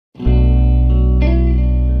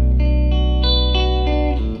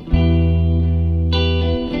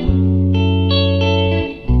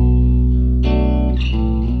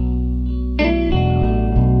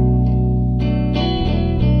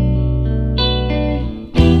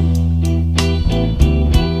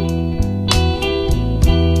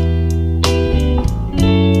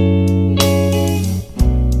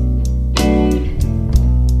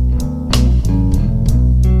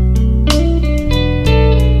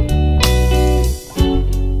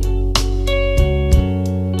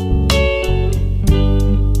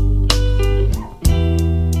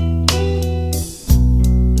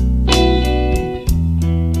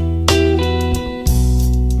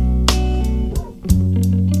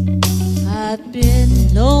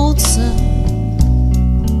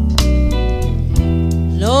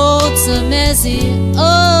lonesome as the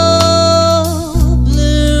old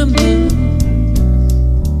blue moon.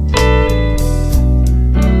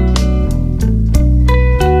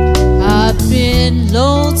 I've been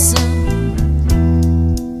lonesome,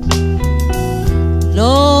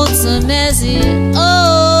 lonesome as the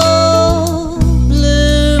old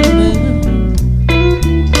blue moon.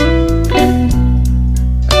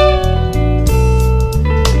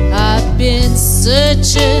 I've been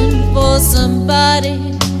searching for somebody.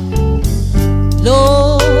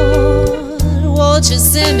 Lord, won't you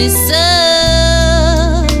send me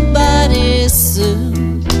somebody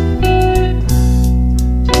soon?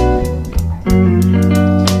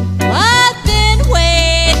 I've been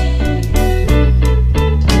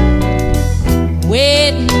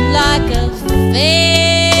waiting like a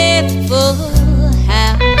faithful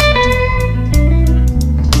hound.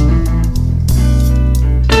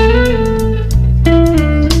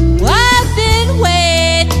 I've been waiting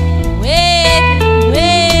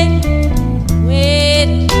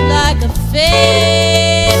like a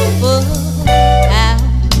faithful hound.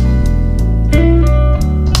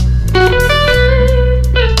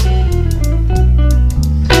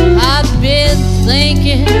 I've been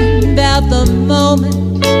thinking about the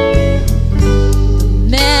moment the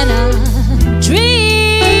man I'm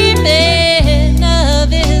dreaming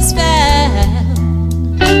of is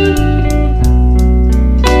found.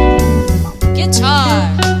 Guitar.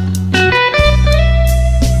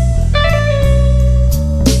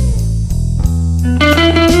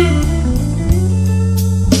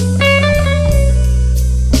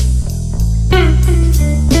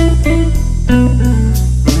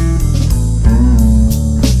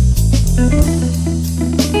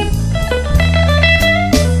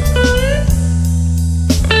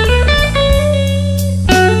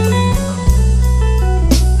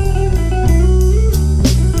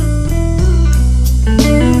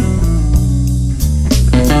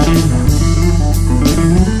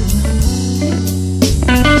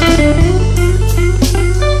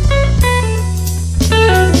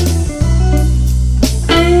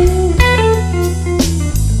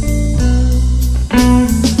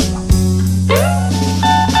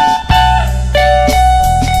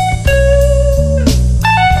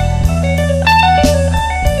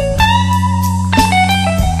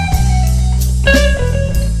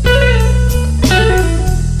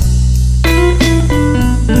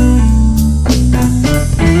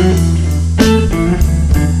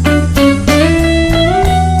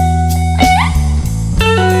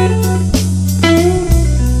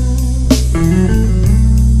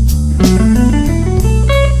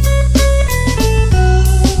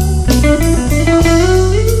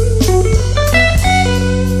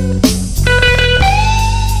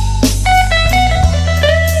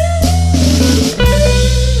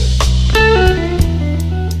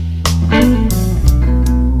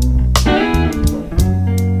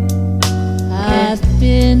 I've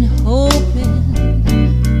been hoping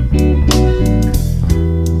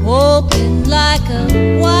like a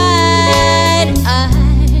wide-eyed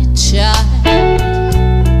child.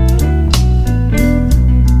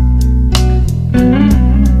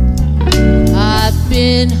 I've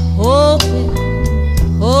been hoping